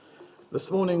This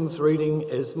morning's reading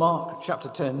is Mark chapter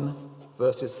 10,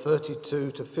 verses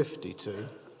 32 to 52,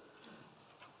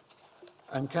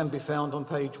 and can be found on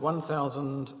page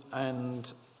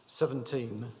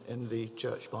 1017 in the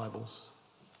Church Bibles.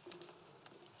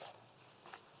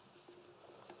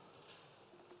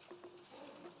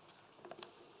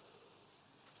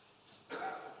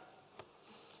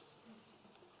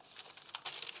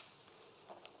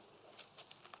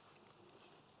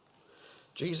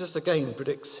 Jesus again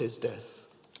predicts his death.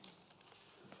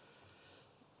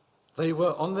 They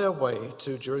were on their way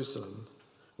to Jerusalem,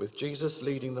 with Jesus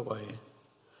leading the way,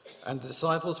 and the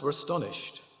disciples were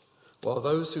astonished, while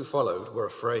those who followed were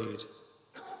afraid.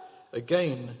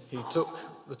 Again, he took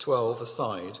the 12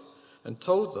 aside and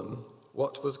told them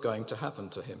what was going to happen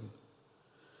to him.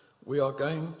 "We are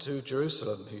going to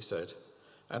Jerusalem," he said,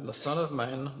 "and the Son of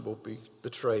Man will be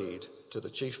betrayed to the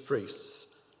chief priests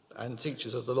and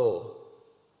teachers of the law.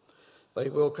 They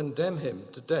will condemn him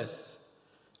to death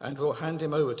and will hand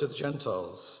him over to the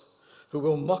Gentiles, who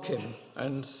will mock him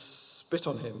and spit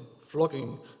on him,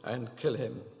 flogging and kill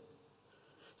him.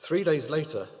 3 days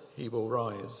later, he will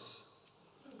rise."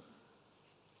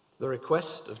 The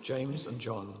request of James and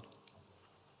John.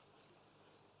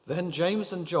 Then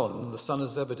James and John, the son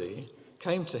of Zebedee,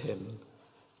 came to him.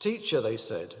 "Teacher," they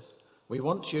said, "we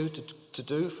want you to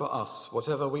do for us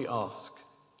whatever we ask."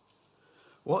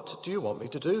 "What do you want me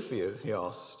to do for you?" he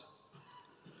asked.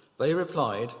 They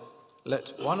replied,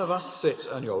 "Let one of us sit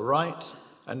on your right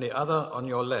and the other on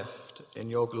your left in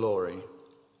your glory."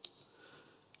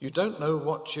 "You don't know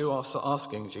what you are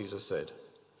asking," Jesus said.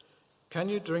 "Can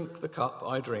you drink the cup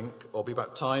I drink or be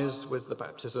baptized with the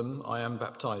baptism I am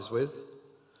baptized with?"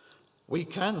 "We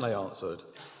can," they answered.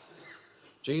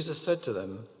 Jesus said to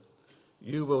them,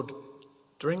 "You will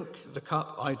drink the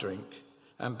cup I drink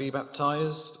and be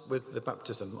baptized with the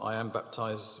baptism I am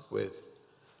baptized with.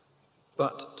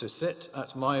 But to sit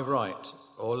at my right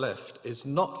or left is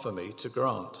not for me to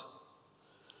grant.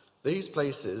 These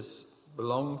places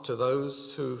belong to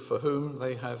those for whom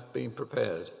they have been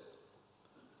prepared."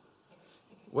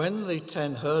 When the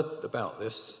 10 heard about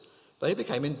this, they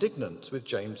became indignant with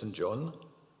James and John.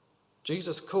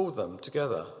 Jesus called them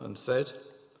together and said,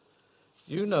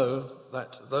 "You know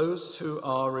that those who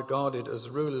are regarded as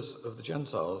rulers of the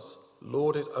Gentiles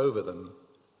lord it over them,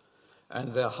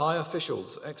 and their high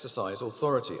officials exercise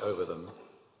authority over them.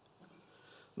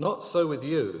 Not so with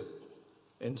you.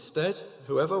 Instead,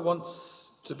 whoever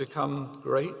wants to become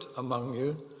great among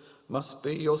you must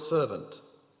be your servant,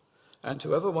 and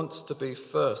whoever wants to be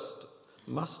first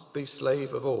must be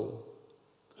slave of all.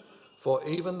 For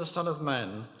even the Son of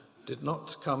Man did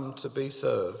not come to be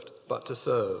served, but to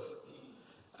serve,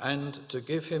 and to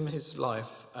give him his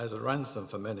life as a ransom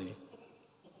for many."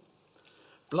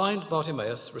 Blind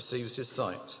Bartimaeus receives his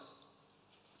sight.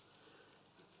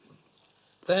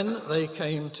 Then they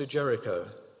came to Jericho.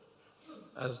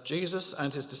 As Jesus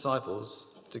and his disciples,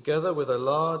 together with a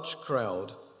large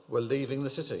crowd, were leaving the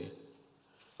city,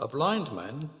 a blind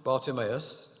man,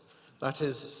 Bartimaeus, that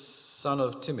is, son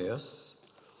of Timaeus,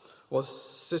 was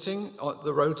sitting at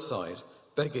the roadside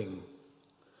begging.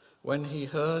 When he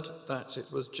heard that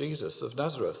it was Jesus of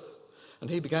Nazareth,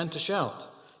 and he began to shout,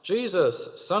 "Jesus,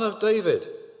 Son of David,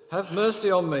 have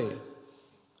mercy on me."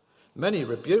 Many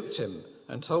rebuked him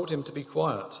and told him to be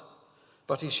quiet,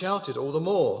 but he shouted all the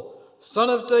more, "Son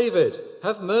of David,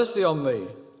 have mercy on me."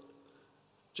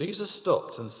 Jesus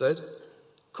stopped and said,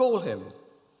 "Call him."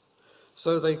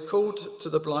 So they called to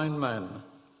the blind man,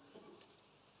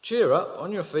 "Cheer up,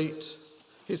 on your feet,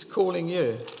 he's calling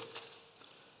you."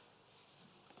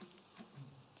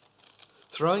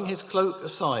 Throwing his cloak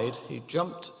aside, he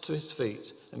jumped to his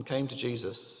feet and came to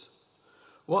Jesus.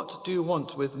 What do you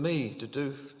want me to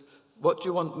do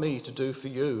for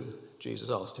you?" Jesus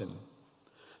asked him.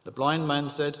 The blind man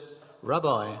said,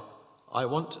 "Rabbi, I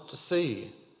want to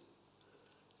see."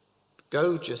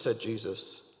 "Go," said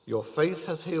Jesus, "your faith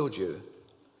has healed you."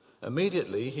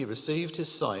 Immediately he received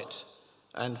his sight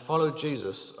and followed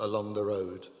Jesus along the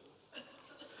road.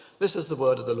 This is the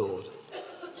word of the Lord.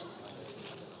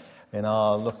 In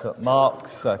our look at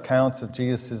Mark's account of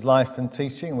Jesus' life and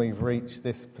teaching, we've reached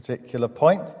this particular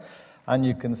point, and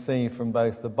you can see from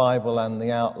both the Bible and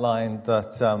the outline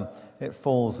that it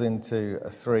falls into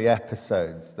 3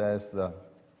 episodes. There's the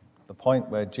point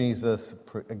where Jesus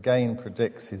again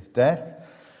predicts his death.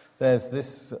 There's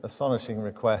this astonishing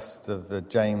request of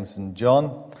James and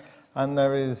John, and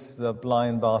there is the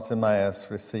blind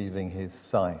Bartimaeus receiving his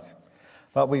sight.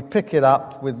 But we pick it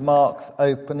up with Mark's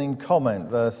opening comment,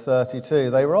 verse 32.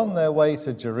 They were on their way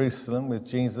to Jerusalem with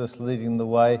Jesus leading the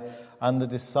way, and the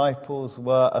disciples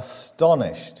were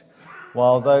astonished,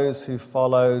 while those who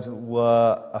followed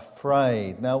were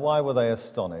afraid. Now, why were they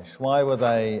astonished? Why were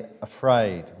they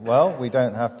afraid? Well, we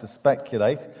don't have to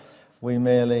speculate. We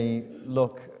merely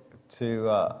look to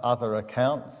other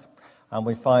accounts, and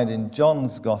we find in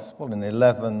John's Gospel,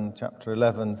 in chapter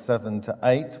 11, 7 to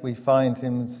 8, we find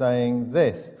him saying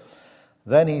this: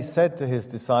 "Then he said to his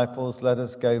disciples, 'Let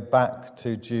us go back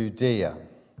to Judea.'"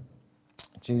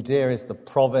 Judea is the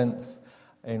province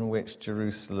in which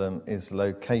Jerusalem is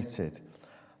located.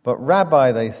 "But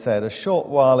Rabbi," they said, "a short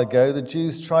while ago the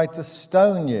Jews tried to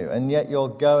stone you, and yet you're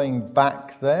going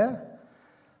back there?"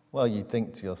 Well, you'd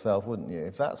think to yourself, wouldn't you?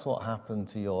 If that's what happened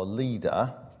to your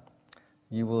leader,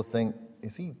 you will think,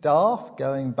 is he daft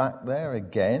going back there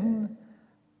again?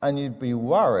 And you'd be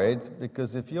worried,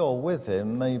 because if you're with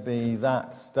him, maybe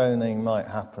that stoning might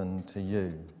happen to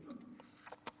you.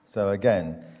 So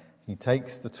again, he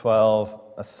takes the 12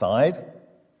 aside,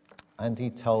 and he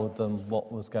told them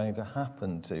what was going to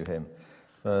happen to him.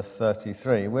 Verse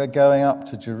 33, "We're going up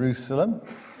to Jerusalem,"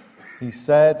 he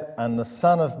said, "and the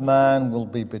Son of Man will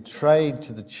be betrayed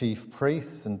to the chief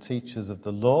priests and teachers of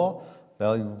the law.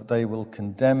 They will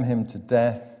condemn him to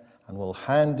death and will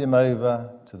hand him over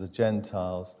to the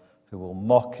Gentiles, who will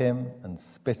mock him and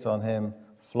spit on him,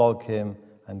 flog him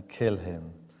and kill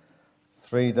him.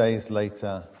 3 days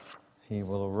later, he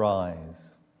will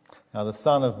rise." Now, the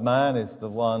Son of Man is the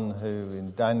one who,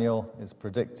 in Daniel, is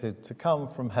predicted to come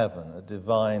from heaven, a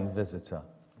divine visitor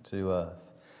to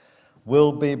earth.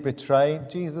 Will be betrayed.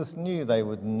 Jesus knew they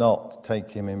would not take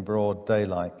him in broad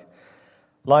daylight.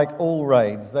 Like all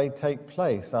raids, they take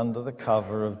place under the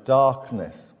cover of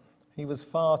darkness. He was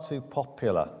far too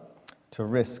popular to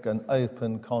risk an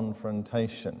open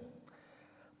confrontation.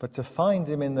 But to find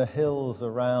him in the hills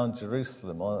around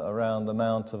Jerusalem, or around the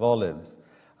Mount of Olives,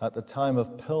 at the time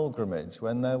of pilgrimage,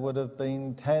 when there would have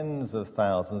been tens of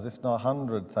thousands, if not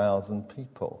 100,000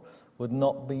 people, would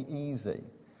not be easy.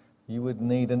 You would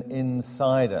need an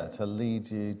insider to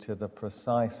lead you to the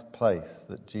precise place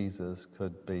that Jesus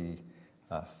could be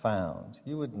found.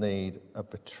 You would need a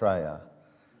betrayer,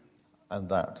 and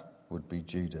that would be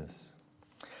Judas.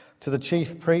 "To the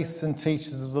chief priests and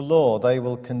teachers of the law, they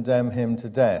will condemn him to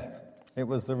death." It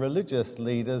was the religious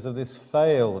leaders of this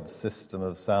failed system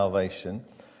of salvation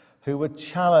who were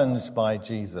challenged by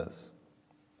Jesus,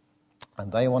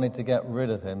 and they wanted to get rid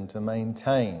of him to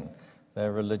maintain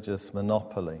their religious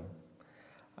monopoly.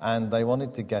 And they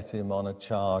wanted to get him on a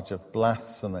charge of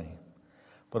blasphemy.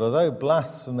 But although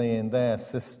blasphemy in their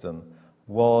system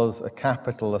was a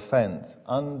capital offence,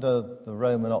 under the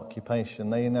Roman occupation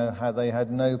they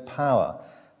had no power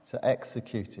to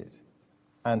execute it.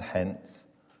 And hence,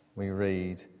 we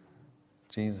read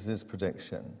Jesus'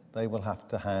 prediction: they will have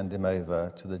to hand him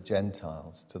over to the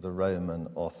Gentiles, to the Roman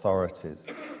authorities,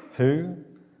 who,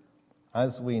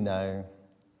 as we know,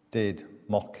 did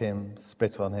mock him,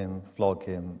 spit on him, flog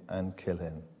him, and kill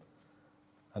him.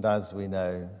 And as we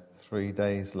know, 3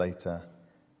 days later,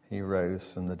 he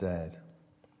rose from the dead.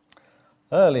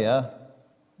 Earlier,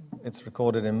 it's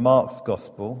recorded in Mark's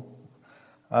Gospel,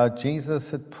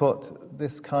 Jesus had put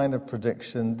this kind of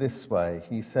prediction this way.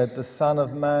 He said, "The Son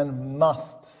of Man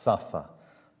must suffer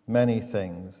many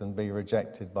things and be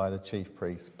rejected by the chief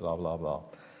priests," blah, blah, blah.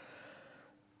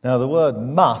 Now, the word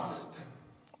 "must"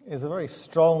 is a very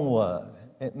strong word.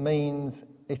 It means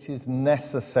it is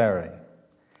necessary.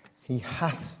 He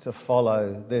has to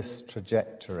follow this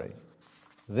trajectory.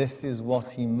 This is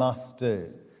what he must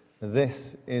do.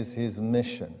 This is his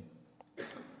mission.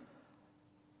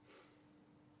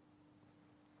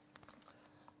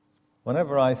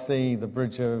 Whenever I see the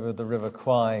bridge over the River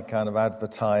Kwai kind of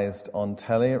advertised on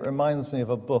telly, it reminds me of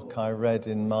a book I read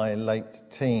in my late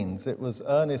teens. It was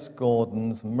Ernest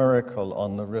Gordon's Miracle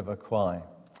on the River Kwai.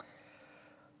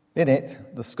 In it,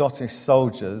 the Scottish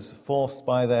soldiers, forced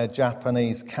by their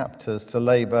Japanese captors to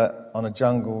labour on a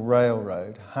jungle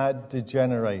railroad, had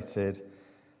degenerated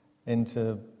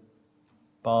into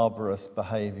barbarous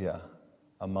behaviour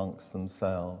amongst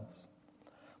themselves.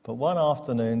 But one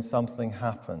afternoon, something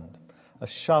happened. A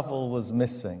shovel was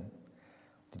missing.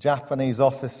 The Japanese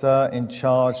officer in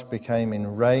charge became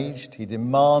enraged. He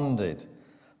demanded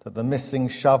that the missing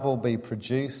shovel be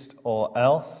produced, or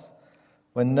else,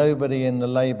 when nobody in the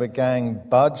Labour gang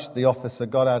budged, the officer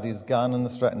got out his gun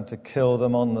and threatened to kill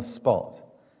them on the spot.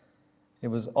 It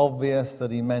was obvious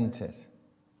that he meant it.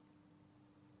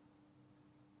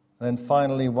 And then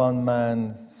finally one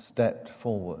man stepped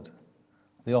forward.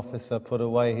 The officer put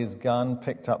away his gun,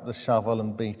 picked up the shovel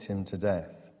and beat him to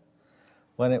death.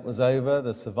 When it was over,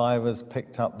 the survivors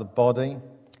picked up the body,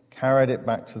 carried it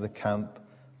back to the camp,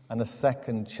 and a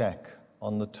second check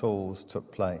on the tools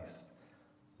took place.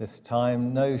 This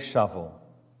time no shovel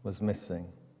was missing.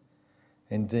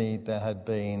 Indeed, there had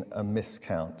been a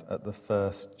miscount at the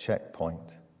first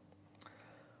checkpoint.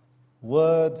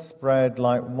 Word spread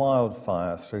like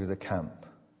wildfire through the camp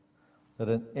that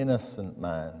an innocent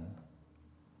man,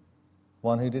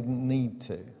 one who didn't need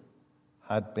to,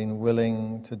 had been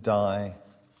willing to die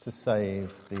to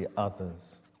save the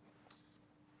others.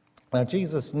 Now,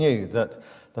 Jesus knew that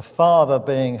the Father,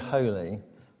 being holy,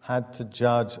 had to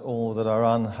judge all that are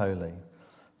unholy.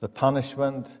 The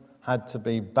punishment had to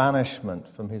be banishment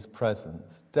from his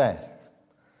presence, death.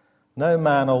 No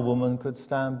man or woman could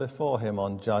stand before him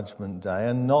on Judgment Day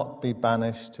and not be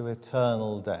banished to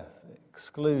eternal death,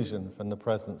 exclusion from the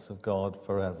presence of God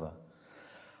forever.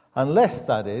 Unless,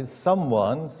 that is,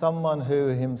 someone who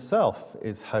himself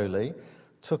is holy,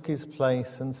 took his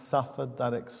place and suffered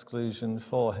that exclusion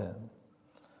for him.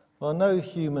 Well, no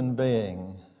human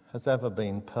being has ever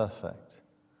been perfect.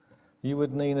 You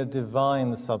would need a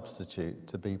divine substitute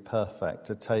to be perfect,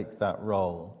 to take that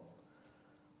role.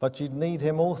 But you'd need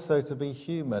him also to be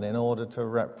human in order to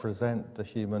represent the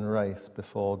human race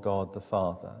before God the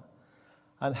Father.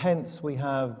 And hence we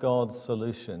have God's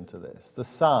solution to this. The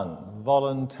Son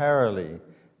voluntarily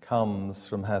comes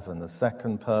from heaven, the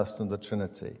second person of the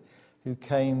Trinity, who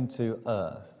came to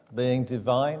earth. Being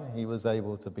divine, he was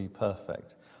able to be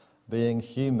perfect. Being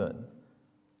human,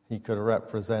 he could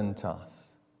represent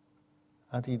us.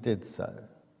 And he did so.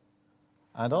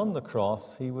 And on the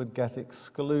cross, he would get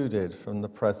excluded from the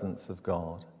presence of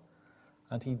God.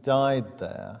 And he died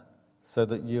there so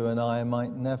that you and I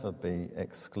might never be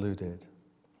excluded.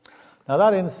 Now,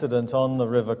 that incident on the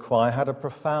River Kwai had a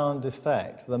profound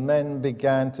effect. The men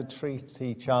began to treat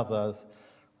each other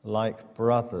like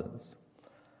brothers.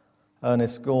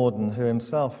 Ernest Gordon, who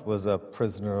himself was a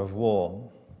prisoner of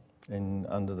war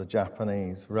under the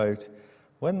Japanese, wrote,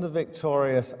 "When the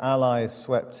victorious Allies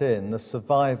swept in, the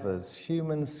survivors,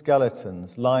 human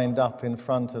skeletons, lined up in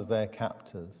front of their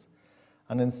captors,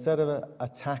 and instead of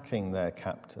attacking their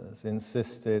captors,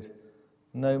 insisted,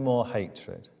 'No more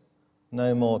hatred,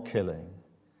 no more killing.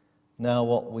 Now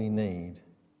what we need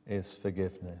is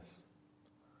forgiveness.'"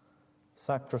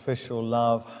 Sacrificial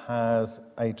love has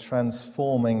a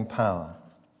transforming power.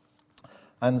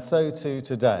 And so too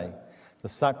today, the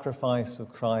sacrifice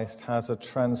of Christ has a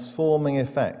transforming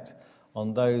effect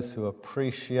on those who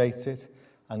appreciate it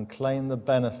and claim the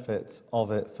benefits of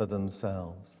it for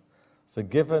themselves.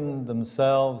 Forgiven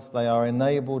themselves, they are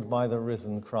enabled by the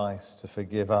risen Christ to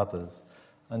forgive others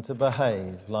and to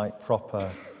behave like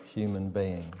proper human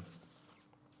beings.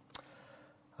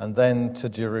 And then to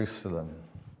Jerusalem.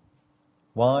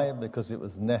 Why? Because it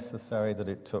was necessary that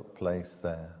it took place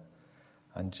there.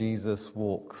 And Jesus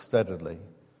walks steadily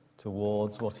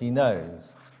towards what he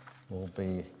knows will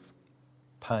be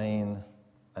pain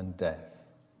and death.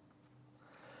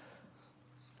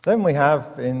 Then we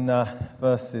have in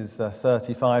verses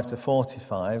 35 to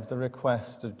 45 the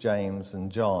request of James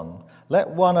and John. "Let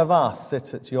one of us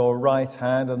sit at your right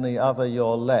hand and the other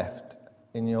your left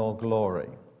in your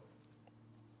glory."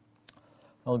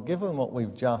 Well, given what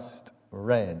we've just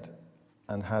read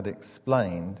and had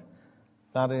explained,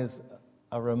 that is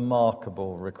a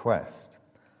remarkable request.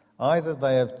 Either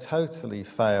they have totally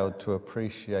failed to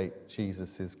appreciate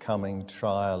Jesus' coming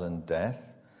trial and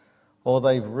death, or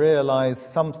they've realized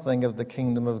something of the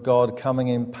kingdom of God coming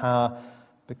in power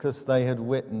because they had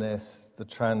witnessed the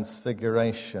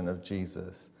transfiguration of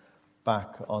Jesus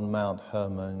back on Mount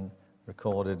Hermon,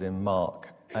 recorded in Mark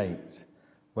 8,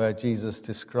 where Jesus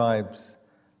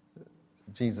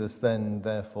then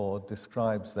therefore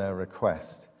describes their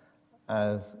request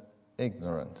as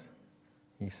ignorant.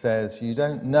 He says, "You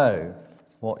don't know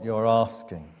what you're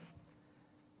asking."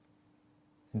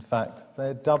 In fact,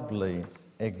 they're doubly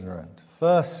ignorant.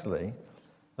 Firstly,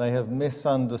 they have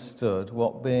misunderstood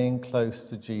what being close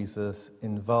to Jesus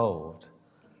involved.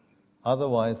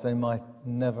 Otherwise, they might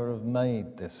never have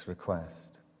made this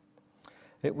request.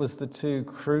 It was the two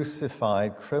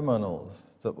crucified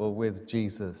criminals that were with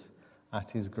Jesus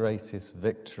at his greatest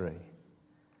victory.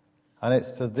 And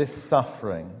it's to this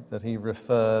suffering that he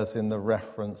refers in the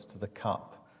reference to the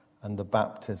cup and the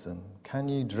baptism. "Can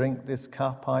you drink this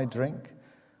cup I drink,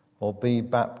 or be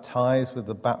baptized with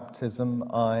the baptism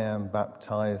I am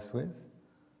baptized with?"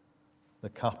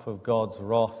 The cup of God's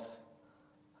wrath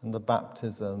and the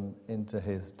baptism into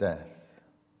his death.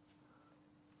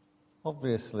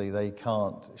 Obviously, they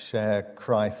can't share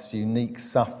Christ's unique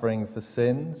suffering for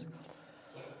sins.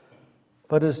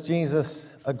 But as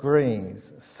Jesus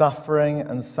agrees, suffering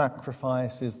and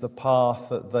sacrifice is the path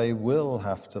that they will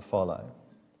have to follow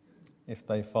if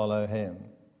they follow him,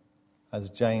 as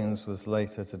James was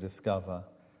later to discover,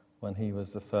 when he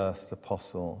was the first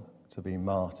apostle to be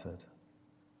martyred.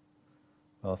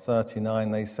 Well,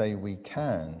 39, they say we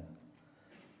can.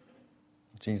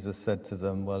 Jesus said to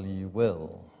them, well, you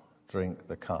will drink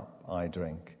the cup I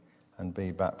drink and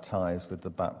be baptized with the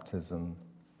baptism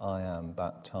I am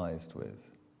baptized with.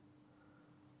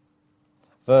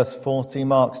 Verse 40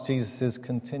 marks Jesus'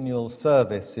 continual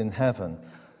service in heaven.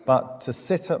 But to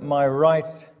sit at my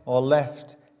right or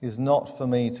left is not for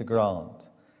me to grant.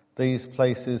 These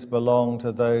places belong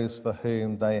to those for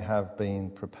whom they have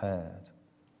been prepared.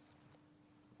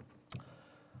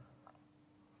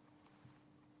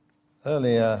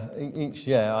 Earlier, each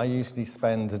year, I usually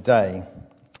spend a day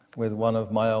with one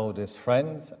of my oldest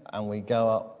friends, and we go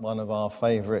up one of our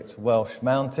favourite Welsh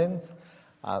mountains,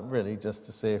 really just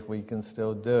to see if we can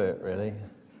still do it, really.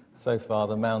 So far,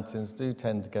 the mountains do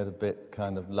tend to get a bit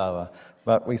kind of lower,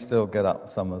 but we still get up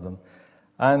some of them.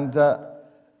 And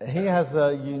he has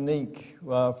a unique,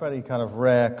 very kind of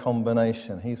rare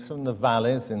combination. He's from the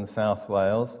valleys in South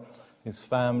Wales. His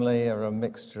family are a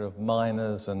mixture of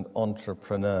miners and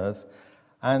entrepreneurs,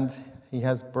 and he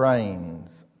has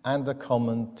brains and a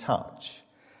common touch.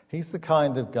 He's the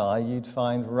kind of guy you'd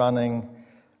find running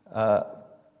a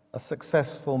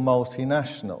successful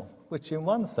multinational, which in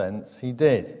one sense he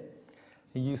did.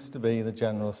 He used to be the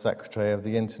General Secretary of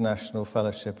the International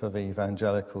Fellowship of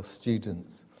Evangelical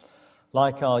Students.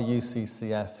 Like our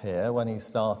UCCF here, when he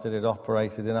started, it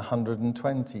operated in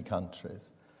 120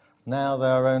 countries. Now there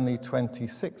are only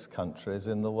 26 countries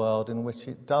in the world in which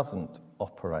it doesn't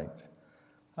operate.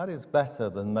 That is better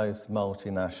than most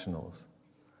multinationals.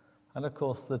 And of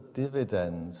course, the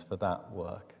dividends for that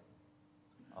work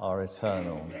are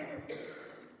eternal,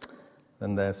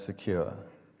 and they're secure.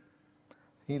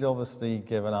 He'd obviously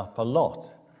given up a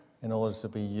lot in order to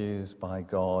be used by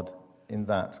God in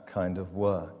that kind of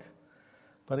work.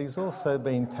 But he's also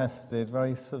been tested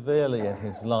very severely in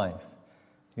his life.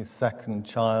 His second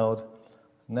child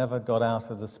never got out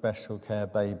of the special care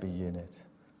baby unit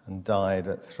and died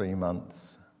at 3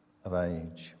 months of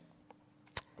age.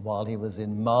 While he was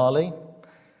in Mali,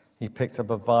 he picked up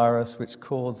a virus which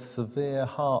caused severe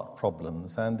heart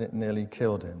problems, and it nearly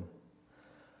killed him.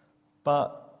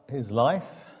 But his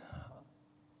life,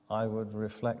 I would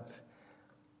reflect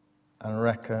and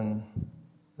reckon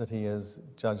that he has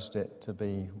judged it to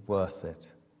be worth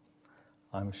it.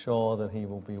 I'm sure that he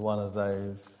will be one of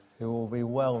those who will be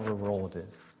well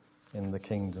rewarded in the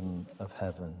kingdom of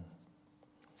heaven.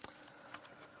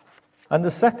 And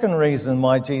the second reason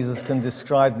why Jesus can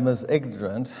describe them as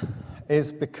ignorant is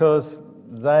because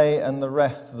they and the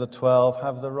rest of the 12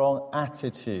 have the wrong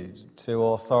attitude to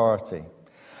authority.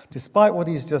 Despite what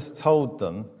he's just told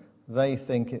them, they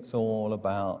think it's all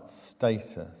about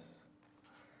status.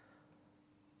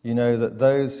 You know that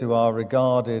those who are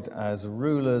regarded as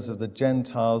rulers of the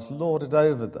Gentiles lord it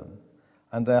over them,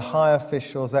 and their high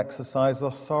officials exercise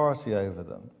authority over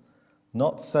them.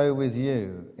 Not so with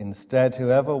you. Instead,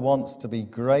 whoever wants to be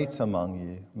great among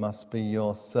you must be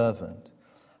your servant,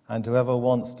 and whoever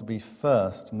wants to be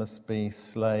first must be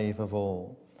slave of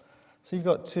all. So you've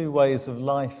got two ways of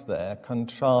life there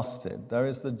contrasted. There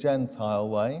is the Gentile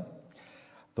way,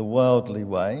 the worldly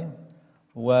way,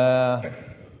 where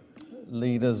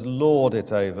leaders lord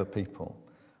it over people,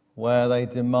 where they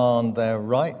demand their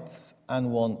rights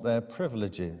and want their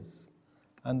privileges.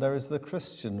 And there is the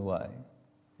Christian way,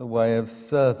 the way of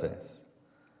service,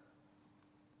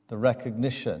 the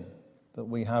recognition that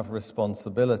we have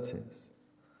responsibilities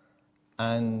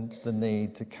and the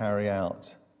need to carry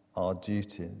out our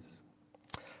duties.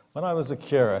 When I was a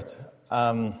curate,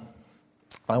 I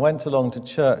went along to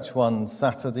church one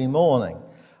Saturday morning,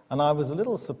 and I was a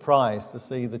little surprised to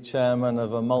see the chairman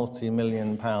of a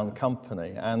multi-million-pound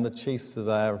company and the chief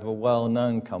surveyor of a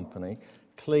well-known company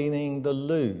cleaning the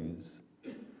loos.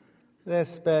 Their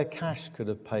spare cash could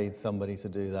have paid somebody to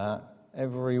do that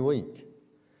every week.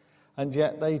 And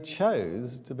yet they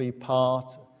chose to be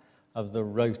part of the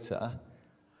rota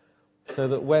so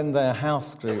that when their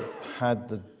house group had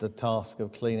the task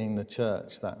of cleaning the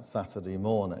church that Saturday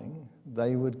morning,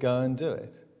 they would go and do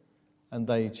it. And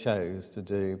they chose to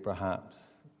do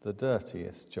perhaps the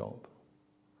dirtiest job.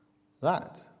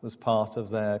 That was part of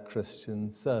their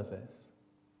Christian service.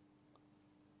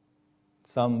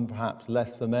 Some, perhaps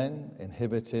lesser men,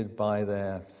 inhibited by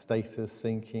their status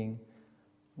thinking,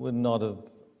 would not have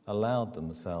allowed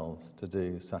themselves to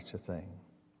do such a thing.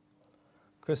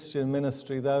 Christian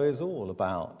ministry, though, is all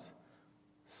about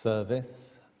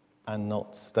service and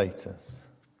not status.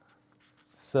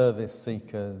 Service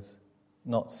seekers,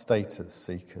 not status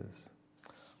seekers,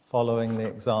 following the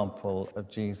example of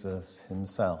Jesus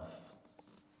himself.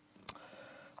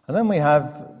 And then we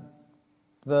have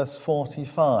Verse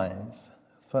 45,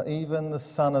 for even the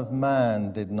Son of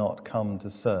Man did not come to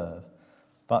serve,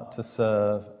 but to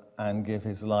serve and give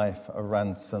his life a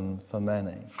ransom for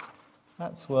many.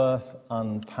 That's worth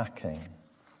unpacking.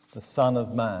 The Son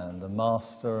of Man, the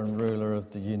master and ruler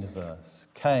of the universe,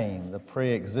 came, the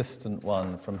pre-existent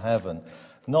one from heaven,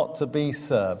 not to be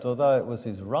served, although it was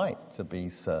his right to be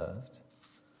served.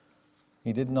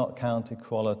 He did not count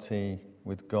equality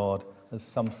with God as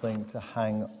something to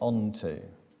hang on to,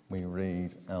 we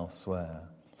read elsewhere,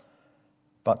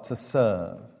 but to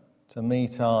serve, to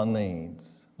meet our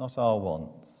needs, not our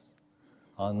wants.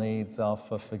 Our needs are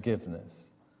for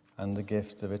forgiveness and the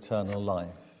gift of eternal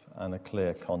life and a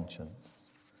clear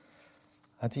conscience.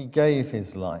 And he gave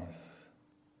his life.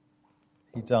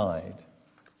 He died,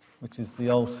 which is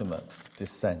the ultimate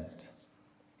descent.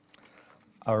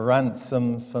 A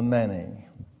ransom for many,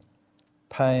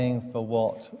 paying for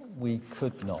what we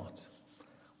could not.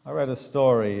 I read a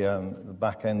story at the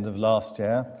back end of last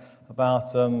year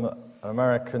about an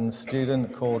American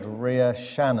student called Rhea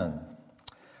Shannon.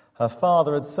 Her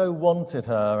father had so wanted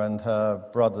her and her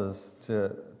brothers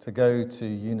to go to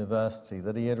university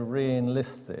that he had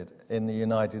re-enlisted in the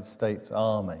United States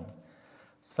Army.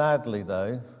 Sadly,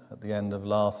 though, at the end of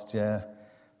last year,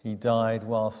 he died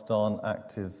whilst on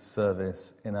active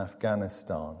service in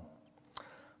Afghanistan.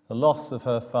 The loss of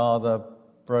her father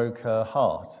broke her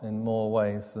heart in more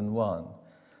ways than one,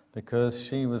 because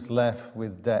she was left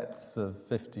with debts of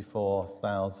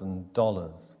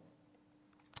 $54,000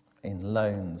 in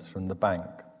loans from the bank,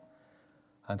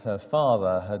 and her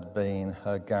father had been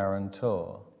her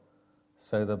guarantor,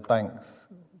 so the banks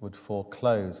would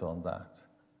foreclose on that,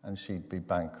 and she'd be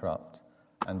bankrupt,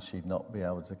 and she'd not be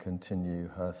able to continue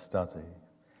her study.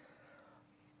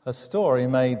 Her story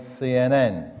made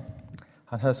CNN,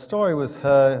 and her story was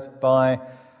heard by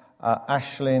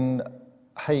Ashlyn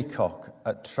Haycock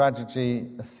at Tragedy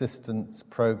Assistance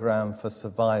Programme for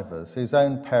Survivors, whose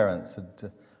own parents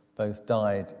had both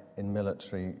died in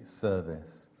military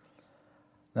service.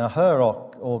 Now, her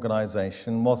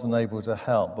organisation wasn't able to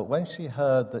help, but when she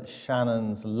heard that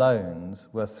Shannon's loans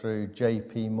were through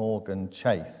J.P. Morgan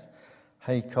Chase,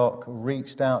 Haycock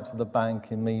reached out to the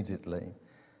bank immediately.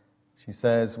 She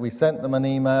says, we sent them an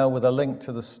email with a link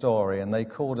to the story, and they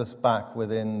called us back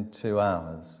within 2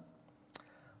 hours.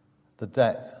 The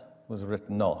debt was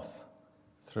written off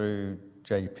through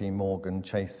J.P. Morgan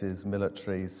Chase's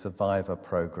military survivor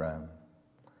program.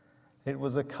 It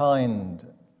was a kind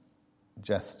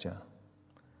gesture,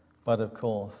 but of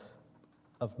course,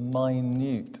 of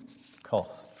minute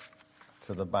cost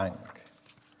to the bank.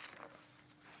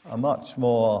 A much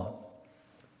more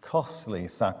costly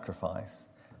sacrifice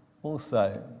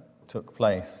also took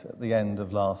place at the end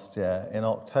of last year in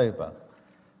October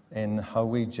in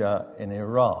Hawija in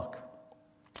Iraq,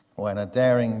 when a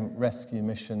daring rescue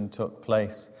mission took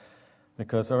place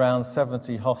because around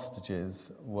 70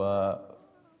 hostages were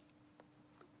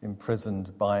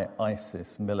imprisoned by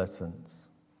ISIS militants.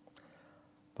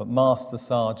 But Master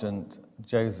Sergeant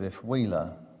Joseph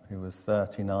Wheeler, who was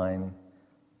 39,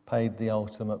 paid the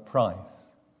ultimate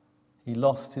price. He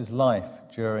lost his life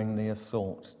during the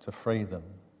assault to free them.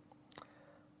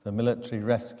 The military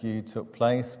rescue took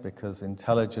place because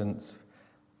intelligence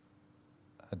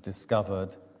had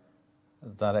discovered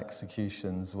that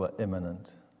executions were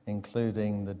imminent,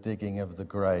 including the digging of the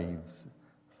graves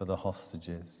for the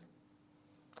hostages.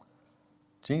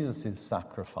 Jesus'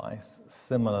 sacrifice,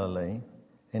 similarly,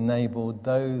 enabled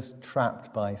those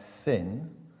trapped by sin,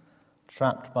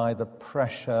 trapped by the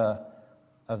pressure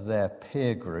of their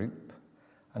peer group,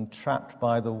 and trapped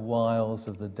by the wiles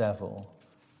of the devil,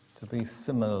 to be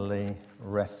similarly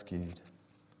rescued.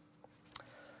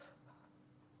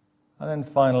 And then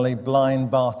finally, blind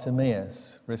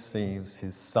Bartimaeus receives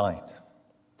his sight.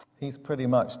 He's pretty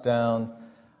much down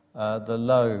the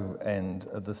low end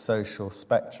of the social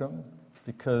spectrum,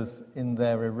 because in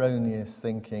their erroneous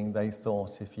thinking they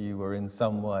thought if you were in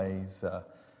some ways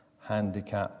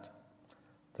handicapped,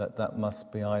 that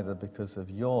must be either because of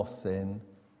your sin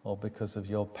or because of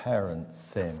your parents'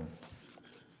 sin.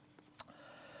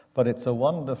 But it's a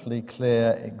wonderfully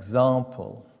clear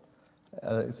example.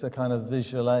 It's a kind of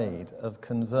visual aid of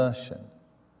conversion.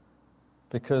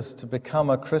 Because to become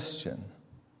a Christian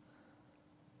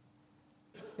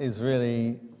is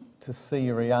really to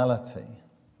see reality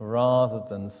rather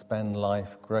than spend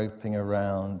life groping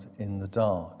around in the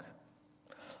dark.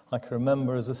 I can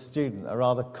remember as a student a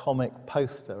rather comic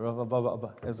poster,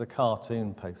 as a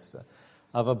cartoon poster,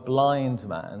 of a blind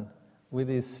man with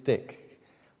his stick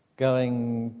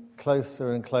going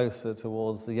closer and closer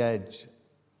towards the edge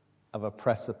of a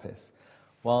precipice,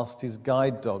 whilst his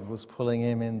guide dog was pulling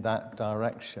him in that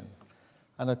direction.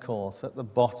 And of course, at the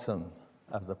bottom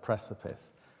of the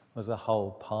precipice was a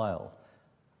whole pile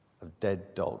of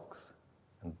dead dogs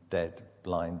and dead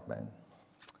blind men,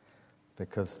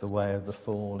 because the way of the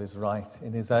fool is right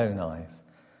in his own eyes,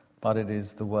 but it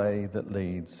is the way that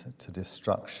leads to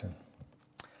destruction.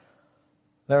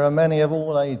 There are many of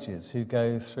all ages who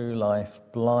go through life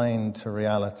blind to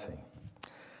reality.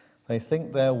 They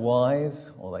think they're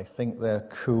wise or they think they're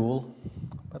cool,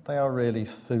 but they are really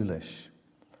foolish.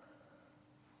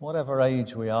 Whatever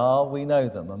age we are, we know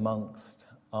them amongst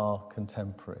our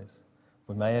contemporaries.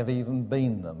 We may have even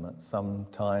been them at some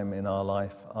time in our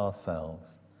life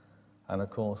ourselves. And of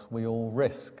course, we all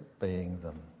risk being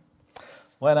them.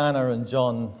 When Anna and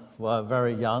John were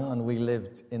very young and we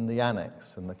lived in the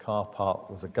annex and the car park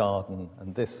was a garden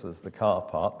and this was the car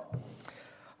park,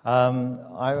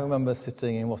 I remember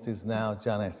sitting in what is now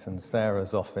Janet and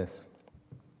Sarah's office,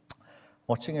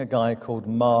 watching a guy called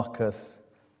Marcus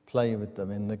play with them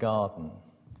in the garden.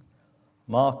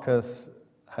 Marcus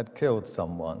had killed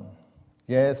someone.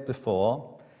 Years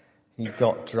before, he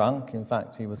got drunk. In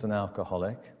fact, he was an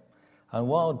alcoholic. And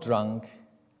while drunk,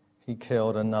 he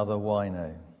killed another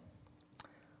wino.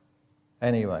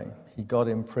 Anyway, he got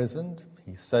imprisoned,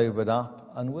 he sobered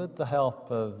up, and with the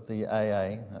help of the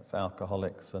AA, that's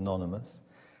Alcoholics Anonymous,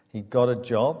 he got a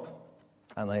job,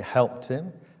 and they helped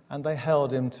him, and they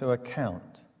held him to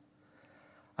account.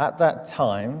 At that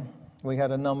time, we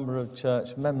had a number of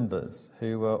church members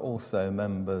who were also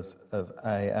members of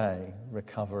AA,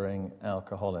 recovering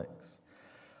alcoholics.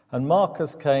 And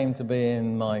Marcus came to be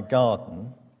in my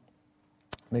garden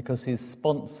because his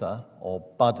sponsor, or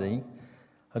buddy,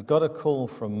 had got a call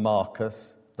from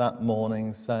Marcus that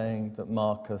morning saying that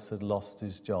Marcus had lost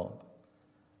his job.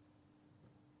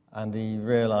 And he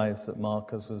realised that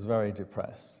Marcus was very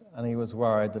depressed, and he was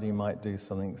worried that he might do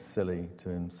something silly to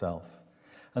himself.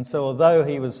 And so although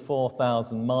he was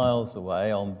 4,000 miles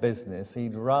away on business,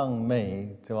 he'd rung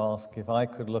me to ask if I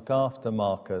could look after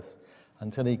Marcus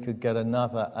until he could get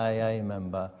another AA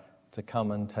member to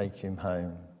come and take him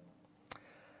home.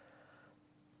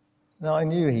 Now, I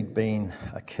knew he'd been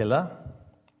a killer,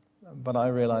 but I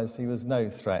realised he was no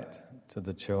threat to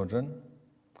the children.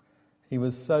 He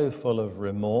was so full of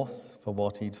remorse for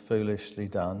what he'd foolishly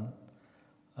done,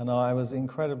 and I was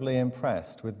incredibly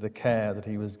impressed with the care that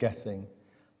he was getting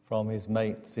from his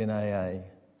mates in AA,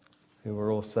 who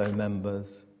were also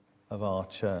members of our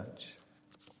church.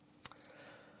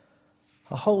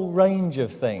 A whole range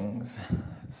of things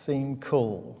seem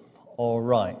cool or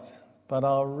right, but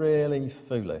are really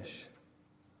foolish.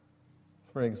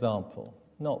 For example,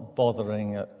 not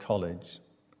bothering at college.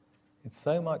 It's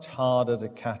so much harder to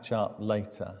catch up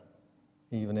later,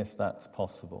 even if that's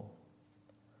possible.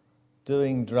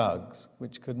 Doing drugs,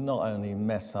 which could not only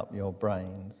mess up your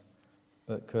brains,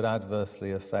 but could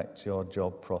adversely affect your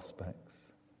job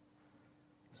prospects.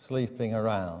 Sleeping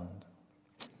around.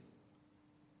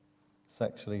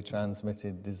 Sexually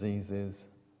transmitted diseases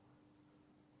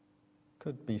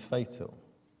could be fatal.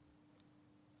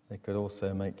 They could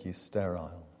also make you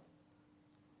sterile.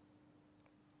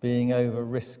 Being over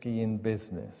risky in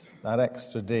business, that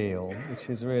extra deal, which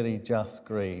is really just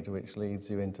greed, which leads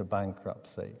you into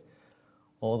bankruptcy.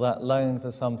 Or that loan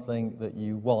for something that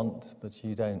you want but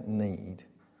you don't need.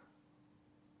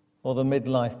 Or the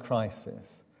midlife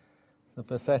crisis, the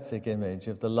pathetic image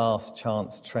of the last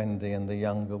chance trendy and the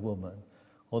younger woman.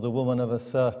 Or the woman of a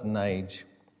certain age,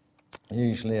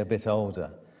 usually a bit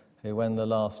older, who when the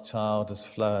last child has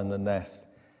flown the nest,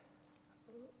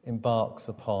 embarks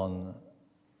upon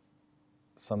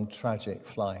some tragic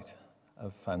flight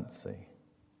of fancy.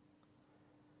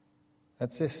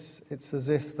 It's as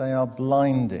if they are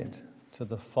blinded to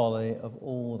the folly of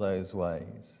all those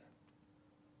ways.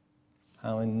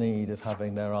 How in need of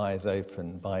having their eyes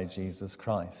opened by Jesus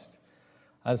Christ.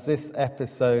 As this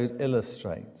episode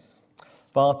illustrates,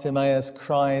 Bartimaeus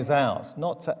cries out,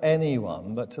 not to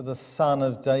anyone, but to the Son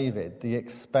of David, the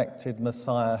expected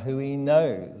Messiah, who he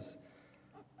knows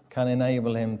can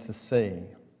enable him to see.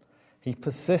 He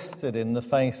persisted in the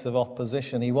face of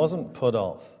opposition. He wasn't put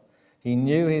off. He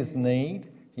knew his need.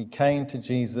 He came to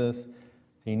Jesus.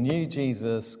 He knew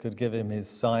Jesus could give him his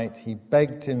sight. He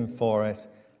begged him for it,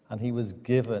 and he was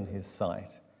given his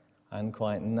sight, and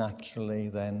quite naturally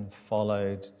then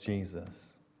followed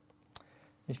Jesus.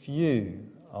 If you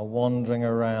are wandering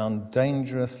around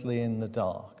dangerously in the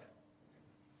dark,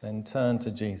 then turn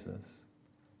to Jesus.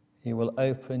 He will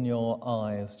open your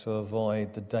eyes to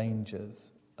avoid the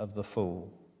dangers of the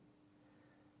fool.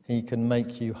 He can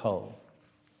make you whole.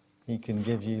 He can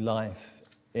give you life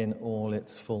in all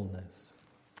its fullness.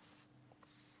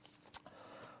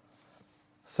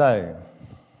 So,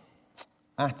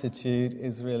 attitude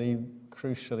is really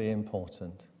crucially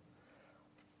important.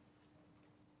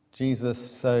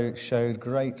 Jesus showed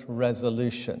great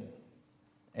resolution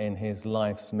in his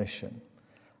life's mission.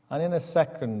 And in a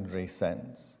secondary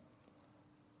sense,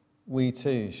 we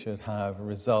too should have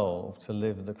resolve to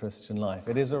live the Christian life.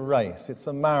 It is a race, it's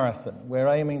a marathon. We're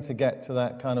aiming to get to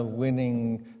that kind of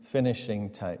winning, finishing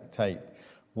tape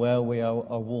where we are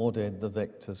awarded the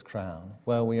victor's crown,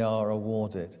 where we are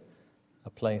awarded a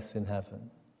place in heaven.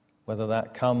 Whether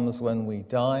that comes when we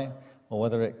die or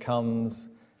whether it comes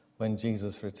when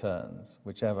Jesus returns,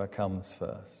 whichever comes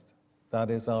first. That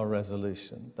is our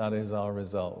resolution, that is our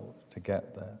resolve to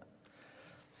get there.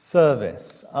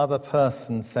 Service, other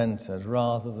person-centered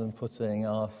rather than putting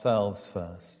ourselves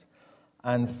first.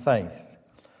 And faith,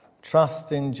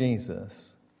 trust in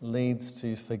Jesus, leads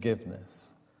to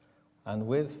forgiveness. And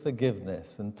with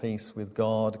forgiveness and peace with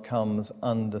God comes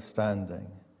understanding.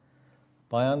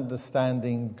 By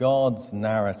understanding God's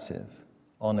narrative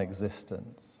on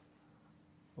existence,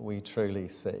 we truly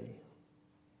see.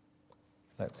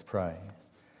 Let's pray.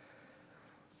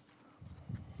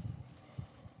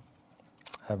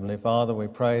 Heavenly Father, we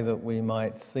pray that we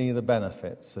might see the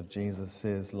benefits of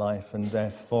Jesus' life and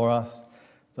death for us,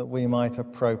 that we might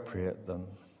appropriate them,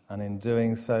 and in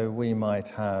doing so we might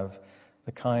have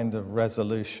the kind of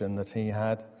resolution that he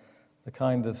had, the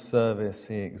kind of service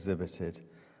he exhibited,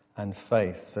 and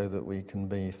faith so that we can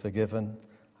be forgiven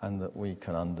and that we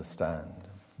can understand.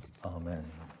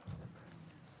 Amen.